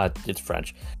 It's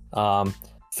French.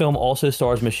 Film also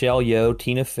stars Michelle Yeoh,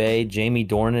 Tina Fey, Jamie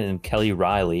Dornan, and Kelly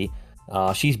Riley.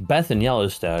 She's Beth in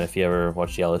Yellowstone, if you ever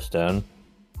watched Yellowstone.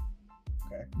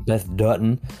 Okay. Beth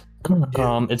Dutton.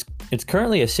 It's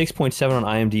currently a 6.7 on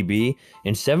IMDb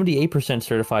and 78%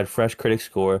 certified fresh critic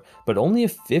score, but only a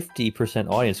 50%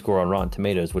 audience score on Rotten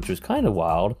Tomatoes, which was kind of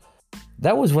wild.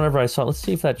 That was whenever I saw it. Let's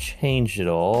see if that changed at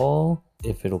all.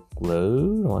 If it'll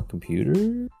load on my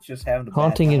computer. Just having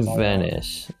Haunting in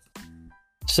Venice.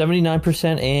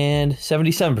 79% and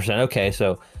 77%. Okay,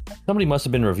 so somebody must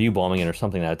have been review bombing it or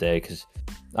something that day, because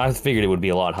I figured it would be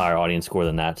a lot higher audience score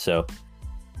than that. So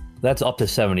that's up to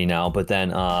 70 now. But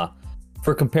then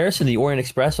for comparison, the Orient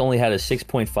Express only had a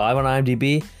 6.5 on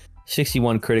IMDb,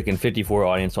 61 critic and 54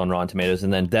 audience on Rotten Tomatoes.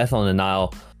 And then Death on the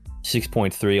Nile,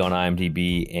 6.3 on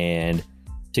IMDb and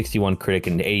 61 critic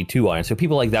and 82 audience. So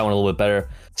people like that one a little bit better.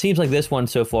 Seems like this one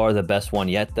so far the best one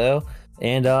yet, though.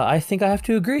 And I think I have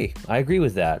to agree. I agree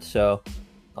with that. So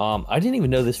I didn't even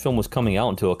know this film was coming out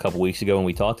until a couple weeks ago when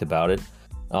we talked about it.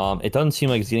 It doesn't seem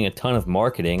like it's getting a ton of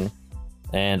marketing.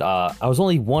 And I was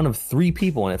only one of 3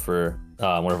 people in it for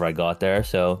whenever I got there.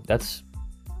 So that's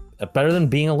better than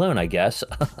being alone, I guess.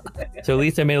 So at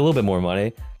least I made a little bit more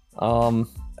money.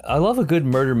 I love a good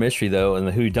murder mystery, though, in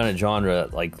the whodunit genre,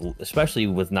 like especially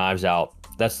with Knives Out.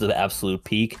 That's the absolute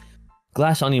peak.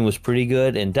 Glass Onion was pretty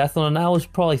good, and Death on the Nile was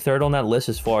probably third on that list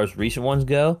as far as recent ones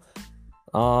go.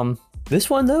 This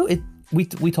one, though,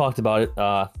 we talked about it.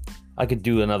 I could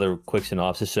do another quick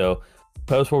synopsis. So,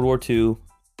 post-World War II,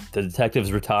 the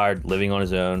detective's retired, living on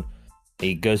his own.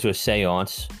 He goes to a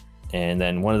seance, and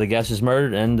then one of the guests is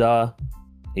murdered, and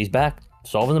he's back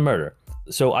solving the murder.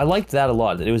 So I liked that a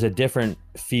lot. It was a different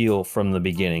feel from the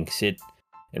beginning. 'Cause it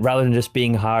rather than just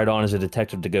being hired on as a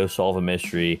detective to go solve a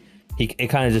mystery, it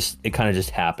kind of just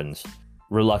happens.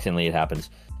 Reluctantly, it happens,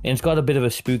 and it's got a bit of a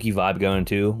spooky vibe going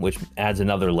too, which adds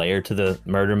another layer to the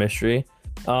murder mystery.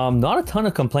 Not a ton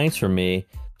of complaints from me.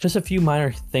 Just a few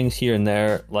minor things here and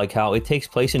there, like how it takes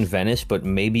place in Venice, but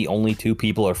maybe only 2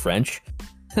 people are French.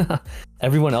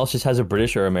 Everyone else just has a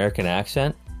British or American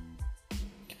accent.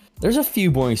 There's a few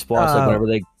boring spots, like whenever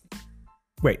they...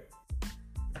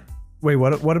 Wait,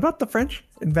 what about the French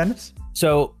in Venice?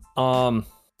 So,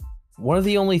 one of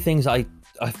the only things a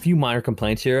few minor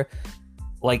complaints here,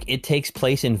 like it takes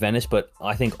place in Venice, but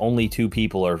I think only 2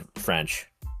 people are French.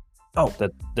 Oh.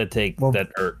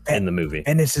 That are in the movie.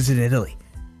 Venice is in Italy.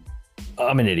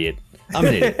 I'm an idiot.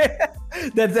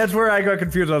 That's where I got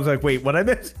confused. I was like, wait, what I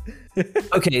missed?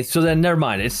 Okay, so then never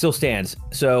mind. It still stands.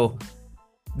 So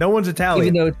no one's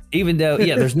Italian. Even though,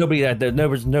 yeah, there's nobody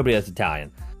that's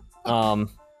Italian.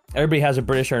 Everybody has a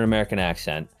British or an American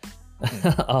accent.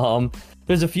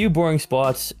 There's a few boring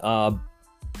spots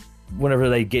whenever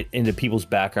they get into people's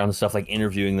background and stuff, like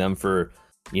interviewing them for,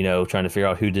 trying to figure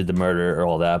out who did the murder or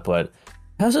all that. But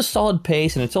it has a solid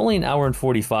pace, and it's only an hour and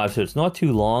 45, so it's not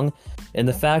too long. And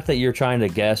the fact that you're trying to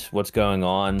guess what's going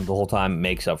on the whole time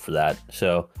makes up for that.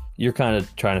 So you're kind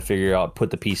of trying to figure out,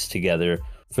 put the pieces together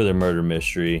for the murder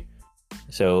mystery.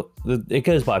 So it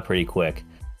goes by pretty quick.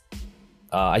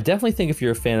 I definitely think if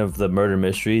you're a fan of the murder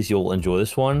mysteries, you'll enjoy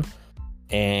this one.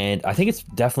 And I think it's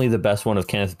definitely the best one of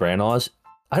Kenneth Branagh's.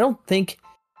 I don't think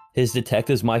his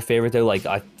detective's my favorite, though. Like,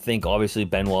 I think obviously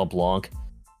Benoit Blanc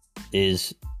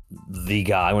is the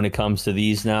guy when it comes to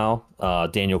these now,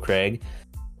 Daniel Craig.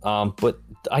 But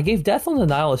I gave Death on the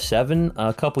Nile a 7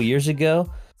 a couple years ago.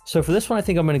 So for this one, I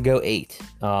think I'm going to go 8.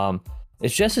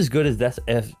 It's just as good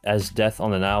as Death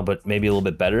on the Nile, but maybe a little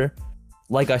bit better.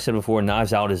 Like I said before,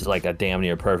 Knives Out is like a damn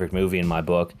near perfect movie in my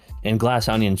book, and Glass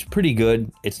Onion's pretty good.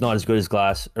 It's not as good as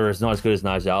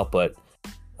Knives Out, but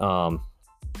and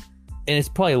it's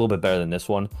probably a little bit better than this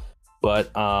one.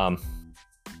 But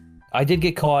I did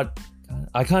get caught.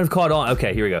 I kind of caught on.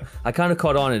 Okay, here we go. I kind of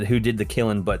caught on at who did the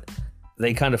killing, but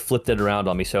they kind of flipped it around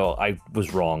on me, so I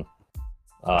was wrong.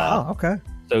 Wow. Okay.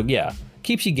 So yeah,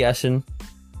 keeps you guessing.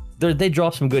 They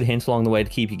drop some good hints along the way to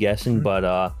keep you guessing,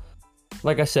 but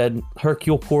like I said,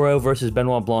 Hercule Poirot versus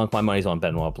Benoit Blanc. My money's on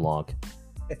Benoit Blanc.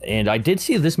 And I did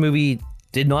see this movie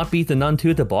did not beat The Nun 2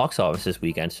 at the box office this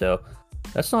weekend, so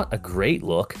that's not a great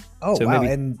look. Oh, so wow.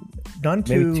 And Nun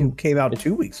 2 came out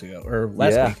 2 weeks ago, or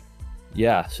last week.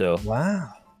 Yeah, so...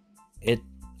 Wow.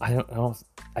 I don't know.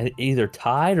 I either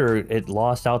tied or it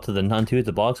lost out to The Nun 2 at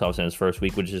the box office in its first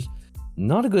week, which is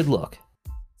not a good look.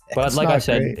 But like I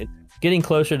said, getting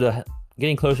closer to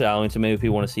Halloween, so maybe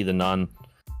people want to see The Nun.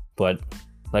 But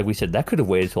like we said, that could have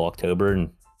waited till October and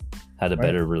had a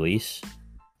better release.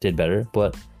 Did better,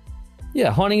 but yeah,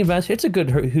 Haunting in Venice. It's a good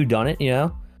whodunit, you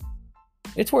know.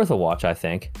 It's worth a watch, I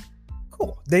think.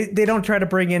 Cool. They don't try to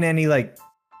bring in any like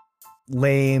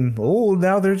lame. Oh,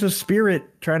 now there's a spirit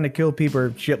trying to kill people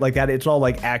or shit like that. It's all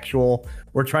like actual.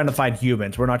 We're trying to find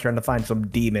humans. We're not trying to find some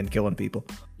demon killing people.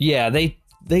 Yeah, they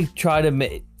try to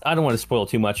make. I don't want to spoil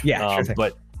too much. Yeah, sure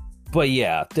thing. But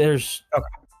yeah, there's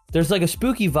like a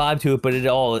spooky vibe to it, but it's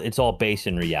all based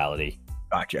in reality.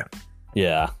 Gotcha.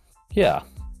 Yeah.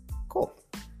 Cool.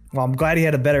 Well, I'm glad he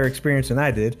had a better experience than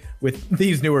I did with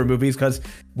these newer movies, because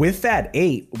with that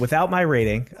 8, without my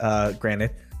rating,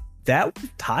 granted, that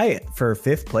would tie it for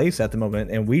 5th place at the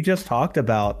moment. And we just talked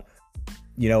about,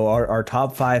 our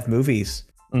top 5 movies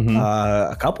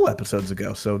a couple episodes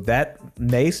ago. So that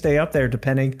may stay up there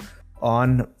depending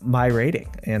on my rating.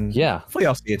 And hopefully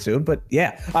I'll see it soon. But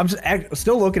yeah, I'm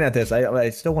still looking at this. I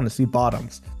still want to see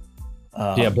Bottoms.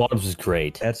 Bottoms is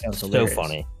great. That sounds hilarious. So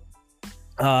funny.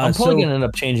 I'm probably going to end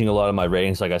up changing a lot of my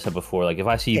ratings, like I said before. Like, if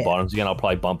I see Bottoms again, I'll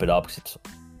probably bump it up because it's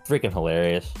freaking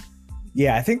hilarious.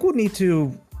 Yeah, I think we'll need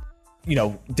to,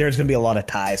 there's going to be a lot of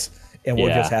ties, and we'll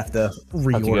just have to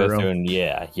reorder them.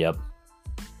 Yep.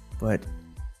 But,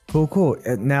 cool.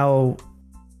 Now,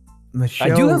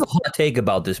 Michelle... I do have a hot take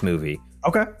about this movie.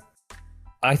 Okay.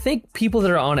 I think people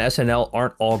that are on SNL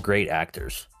aren't all great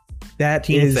actors. That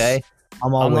Tina is... Fey.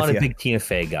 I'm not a big Tina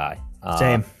Fey guy.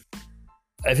 Same.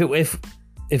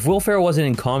 If Will Ferrell wasn't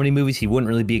in comedy movies, he wouldn't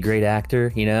really be a great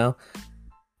actor, Yeah.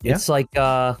 It's like,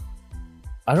 I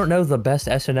don't know the best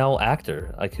SNL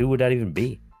actor. Like, who would that even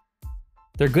be?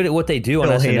 They're good at what they do on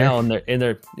SNL, and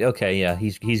they're okay, yeah,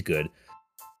 he's good.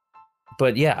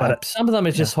 But yeah, some of them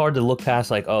it's just hard to look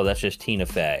past, like, oh, that's just Tina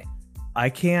Fey. I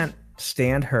can't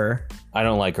stand her. I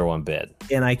don't like her one bit.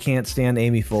 And I can't stand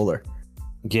Amy Poehler.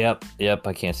 Yep,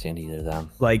 I can't stand either of them.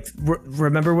 Like,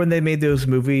 remember when they made those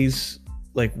movies,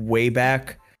 like, way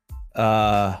back?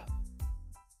 What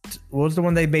was the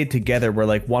one they made together where,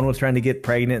 like, one was trying to get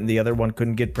pregnant and the other one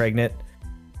couldn't get pregnant?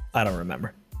 I don't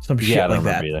remember. Some shit like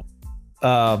that.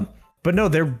 Either. But no,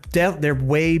 they're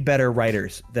way better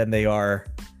writers than they are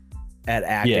at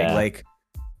acting. Yeah. Like,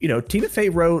 Tina Fey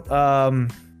wrote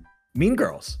Mean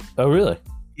Girls. Oh, really?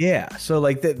 Yeah, so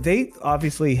like they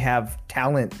obviously have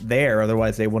talent there,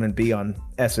 otherwise they wouldn't be on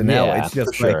SNL. Yeah, it's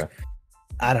just like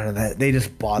I don't know, that they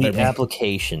just bother the me.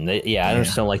 Application. I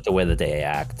just don't like the way that they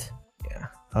act. Yeah.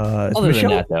 Other than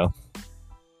that, though,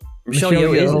 Michelle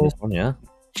Yeoh is in this one. Yeah,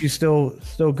 she's still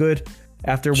good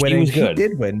after winning. She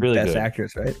did win really Best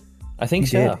Actress, right? I think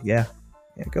so. Yeah,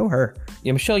 go her.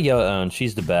 Yeah, Michelle Yeoh,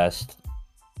 she's the best.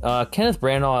 Kenneth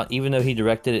Branagh, even though he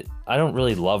directed it, I don't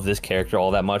really love this character all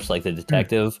that much. Like the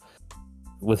detective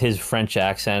with his French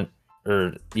accent,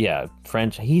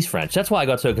 French. He's French. That's why I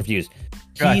got so confused.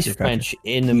 He's French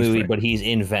in the movie, but he's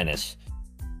in Venice,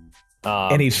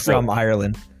 and he's from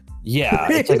Ireland. Yeah,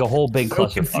 it's like a whole big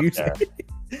clusterfuck there.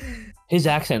 His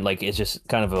accent, like, is just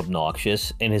kind of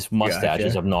obnoxious, and his mustache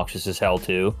is obnoxious as hell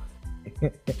too.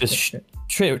 Just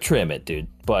trim it, dude.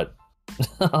 But.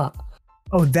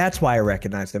 Oh, that's why I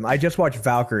recognized him. I just watched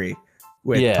Valkyrie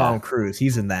with Tom Cruise.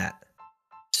 He's in that.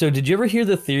 So did you ever hear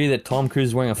the theory that Tom Cruise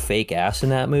is wearing a fake ass in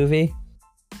that movie?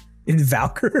 In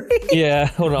Valkyrie? Yeah,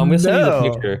 hold on. I'm going to send you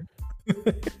the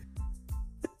picture.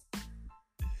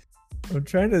 I'm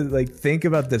trying to like think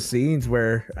about the scenes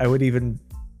where I would even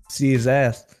see his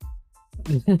ass.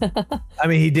 I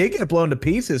mean, he did get blown to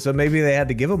pieces, so maybe they had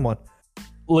to give him one.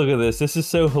 Look at this. This is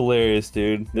so hilarious,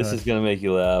 dude. This is going to make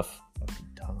you laugh.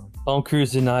 Tom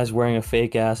Cruise denies wearing a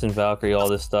fake ass in Valkyrie, all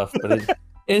this stuff, but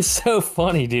it's so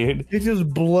funny, dude. It's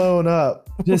just blown up.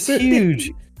 Just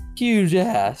huge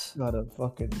ass. Got a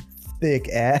fucking thick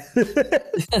ass.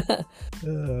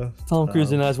 Tom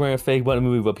Cruise denies wearing a fake butt in the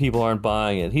movie, but people aren't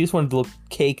buying it. He just wanted to look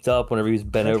caked up whenever he was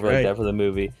bent over like that for the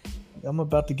movie. I'm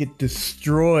about to get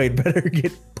destroyed. Better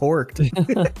get porked.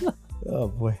 Oh,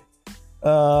 boy.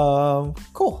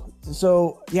 Cool.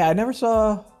 So, yeah, I never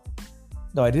saw...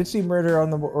 No, I did see Murder on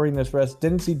the Orient Express.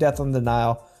 Didn't see Death on the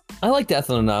Nile. I like Death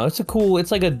on the Nile. It's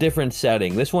like a different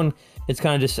setting. This one, It's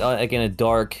kind of just like in a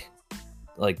dark,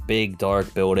 like big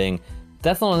dark building.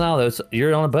 Definitely now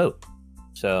you're on a boat,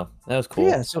 so that was cool.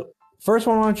 Yeah. So first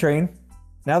one on a train.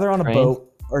 Now they're on a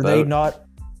boat. Are they not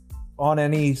on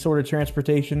any sort of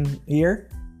transportation here?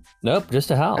 Nope,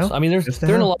 just a house. No, I mean,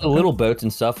 they're in a lot of little boats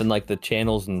and stuff, and like the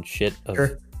channels and shit of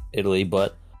Italy.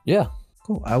 But yeah,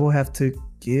 cool. I will have to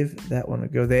give that one a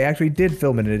go. They actually did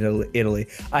film it in Italy.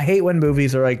 I hate when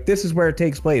movies are like, this is where it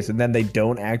takes place, and then they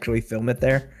don't actually film it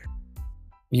there.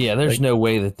 Yeah, there's no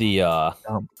way that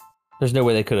there's no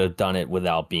way they could have done it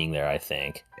without being there, I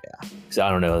think. Yeah. Because I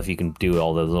don't know if you can do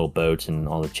all those little boats and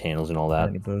all the channels and all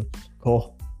that.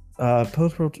 Cool.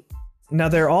 Post-world. Now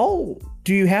they're all.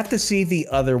 Do you have to see the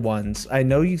other ones? I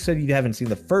know you said you haven't seen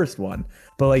the first one,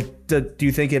 but like, do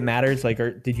you think it matters? Like,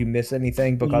 or did you miss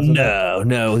anything because of that?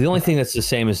 No. The only thing that's the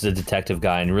same is the detective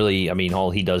guy, and really, I mean,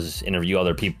 all he does is interview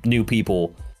other new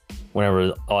people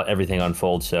whenever everything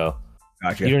unfolds. So,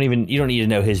 gotcha. You don't need to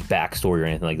know his backstory or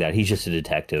anything like that. He's just a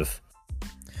detective.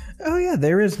 Oh yeah,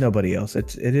 there is nobody else.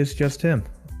 It is just him.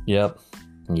 Yep.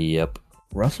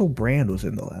 Russell Brand was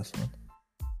in the last one.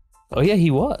 Oh yeah,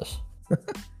 he was.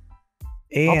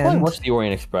 And I'll probably watch the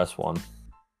Orient Express one.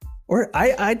 Or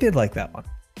I did like that one.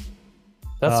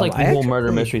 That's like the whole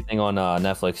murder mystery thing on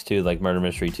Netflix too, like Murder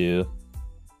Mystery 2.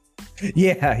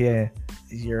 Yeah.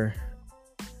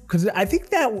 Because I think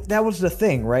that was the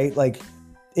thing, right? Like,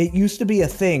 it used to be a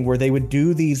thing where they would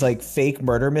do these like fake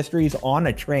murder mysteries on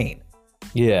a train.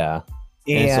 Yeah,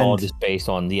 and it's all just based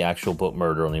on the actual book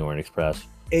Murder on the Orient Express.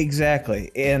 Exactly,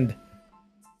 and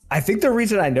I think the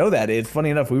reason I know that is, funny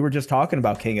enough, we were just talking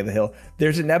about King of the Hill.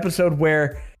 There's an episode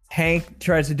where Hank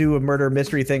tries to do a murder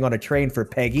mystery thing on a train for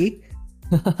Peggy.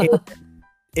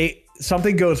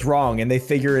 Something goes wrong, and they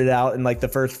figure it out in like the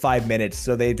first 5 minutes,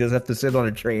 so they just have to sit on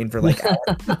a train for like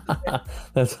hours.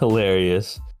 That's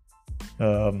hilarious.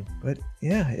 But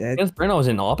yeah, Kenneth Branagh was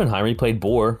in Oppenheimer. He played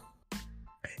Bohr.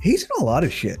 He's in a lot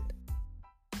of shit.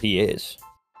 He is.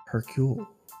 Hercule,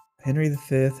 Henry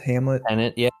V, Hamlet,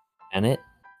 Tenet. Yeah, Tenet.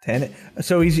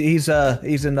 So he's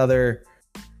another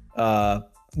Nolan.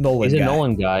 He's a guy.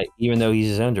 Nolan guy, even though he's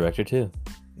his own director too.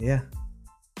 Yeah.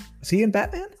 Is he in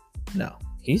Batman? No.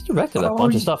 He's directed a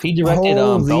bunch of stuff. He directed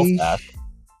Belfast.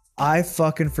 I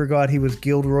fucking forgot he was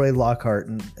Gilderoy Lockhart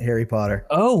in Harry Potter.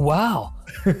 Oh wow.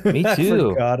 Me too.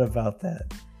 I forgot about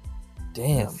that.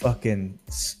 Damn. Fucking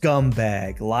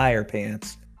scumbag, liar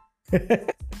pants.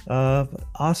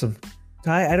 Awesome.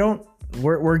 Ty,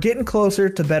 we're getting closer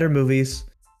to better movies.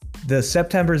 The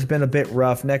September's been a bit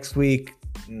rough. Next week,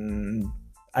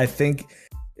 I think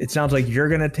it sounds like you're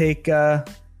gonna take the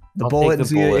bullet and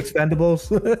see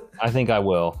Expendables. I think I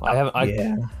will.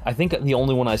 I think the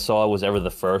only one I saw was ever the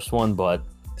first one, but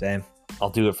same. I'll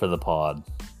do it for the pod.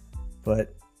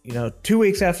 But 2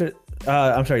 weeks after,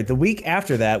 the week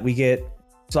after that, we get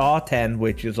Saw 10,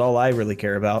 which is all I really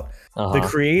care about. The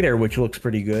Creator, which looks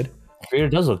pretty good. The Creator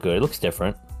does look good. It looks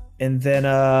different. And then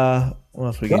what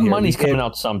else we got? Money's coming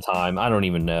out sometime. I don't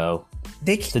even know.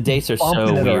 The dates are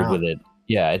so weird with it.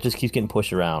 Yeah, it just keeps getting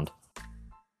pushed around.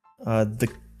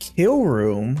 The Kill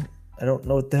Room. I don't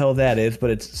know what the hell that is,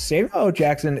 but it's Samuel L.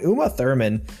 Jackson, Uma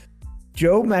Thurman,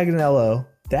 Joe Manganiello.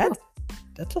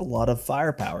 That's a lot of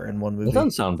firepower in one movie. It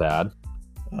doesn't sound bad.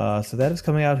 So that is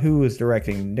coming out. Who is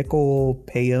directing? Nicole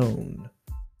Payon.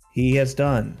 He has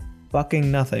done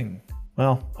fucking nothing.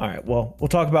 Well, all right. Well, we'll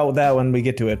talk about that when we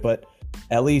get to it, but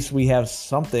at least we have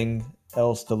something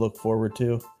else to look forward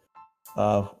to.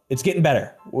 It's getting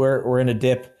better. We're in a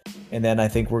dip, and then I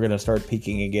think we're gonna start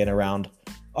peaking again around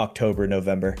October,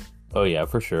 November. Oh yeah,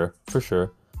 for sure.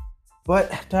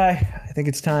 But Ty, I think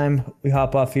it's time we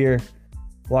hop off here,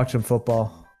 watch some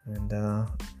football, and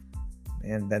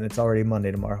then it's already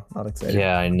Monday tomorrow. Not excited.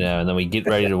 Yeah, I know. And then we get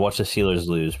ready to watch the Steelers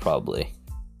lose, probably.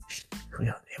 We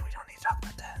don't need to talk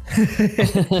about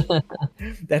that.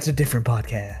 That's a different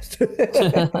podcast.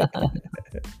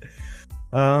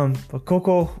 But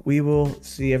cool. We will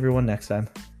see everyone next time.